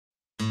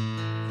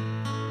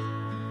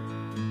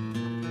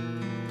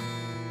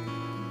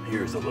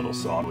Here's a little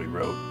song we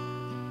wrote.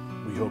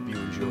 We hope you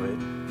enjoy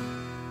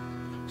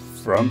it.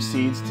 From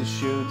seeds to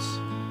shoots,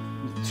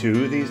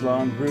 to these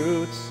long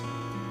roots,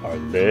 our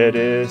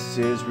lettuce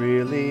is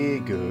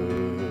really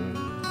good.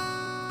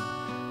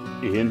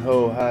 In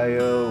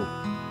Ohio,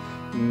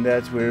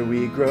 that's where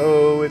we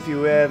grow. If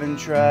you haven't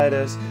tried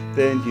us,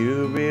 then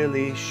you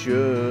really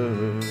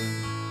should.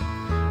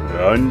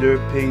 Under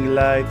pink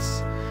lights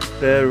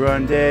that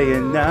run day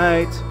and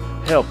night,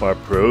 help our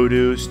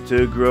produce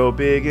to grow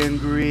big and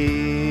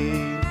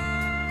green.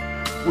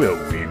 Well,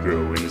 we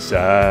grow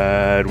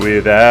inside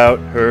without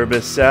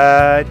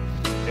herbicide,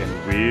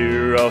 and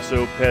we're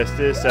also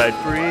pesticide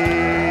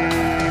free.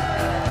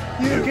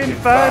 You can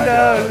find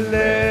our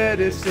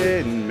lettuce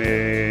in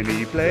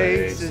many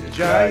places,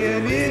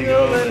 Giant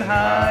Eagle and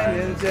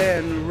Heinz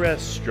and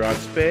restaurant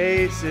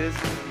spaces.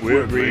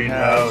 We're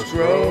greenhouse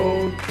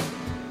grown.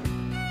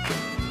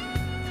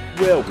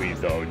 Well, we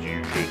thought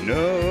you should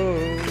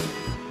know.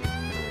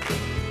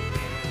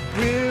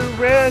 We're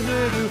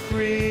residue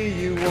free,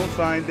 you won't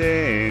find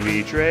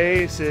any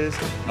traces.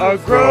 Our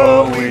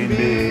growing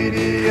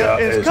media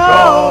is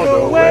called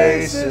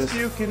Oasis.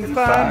 You can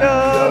find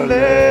our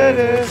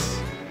lettuce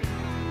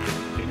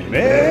in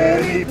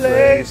many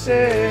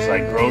places,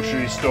 like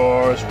grocery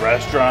stores,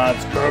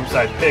 restaurants,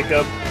 curbside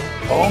pickup,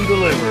 home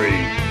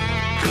delivery.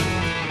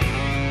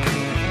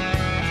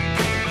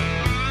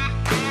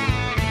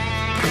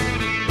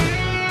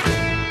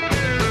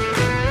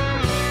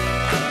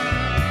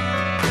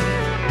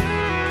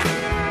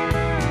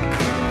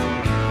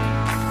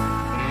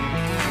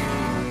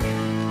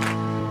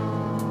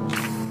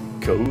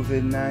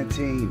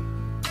 COVID-19,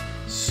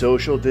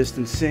 social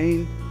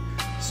distancing,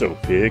 so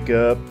pick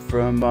up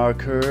from our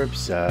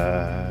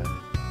curbside.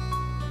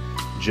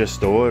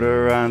 Just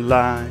order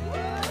online,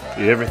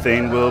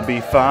 everything will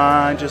be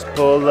fine. Just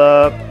pull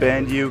up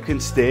and you can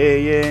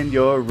stay in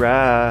your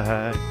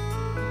ride.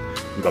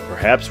 But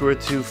perhaps we're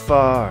too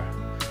far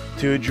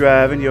to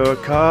drive in your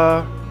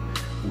car.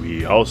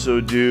 We also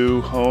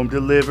do home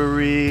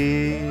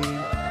delivery.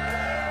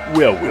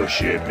 Well, we'll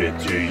ship it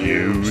to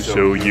you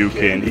so you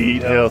can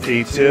eat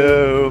healthy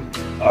too.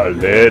 Our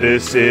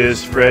lettuce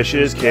is fresh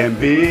as can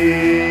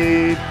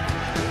be.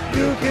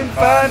 You can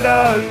find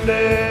our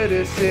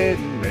lettuce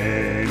in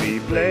many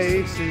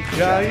places,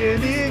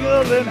 Giant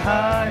Eagle and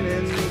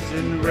Heinz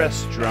in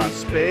restaurant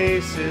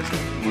spaces.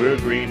 We're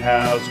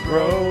greenhouse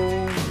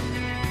grown.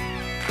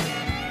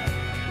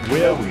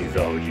 Well, we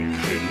thought you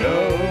should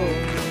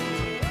know.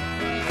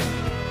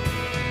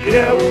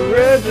 Yeah, we're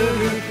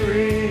residue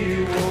free,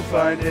 you won't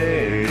find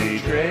any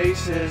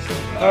traces.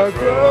 Our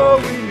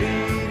growing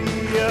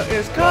media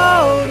is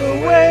called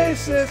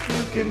Oasis.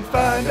 You can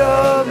find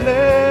our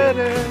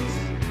lettuce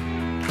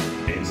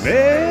in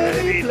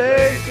many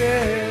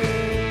places.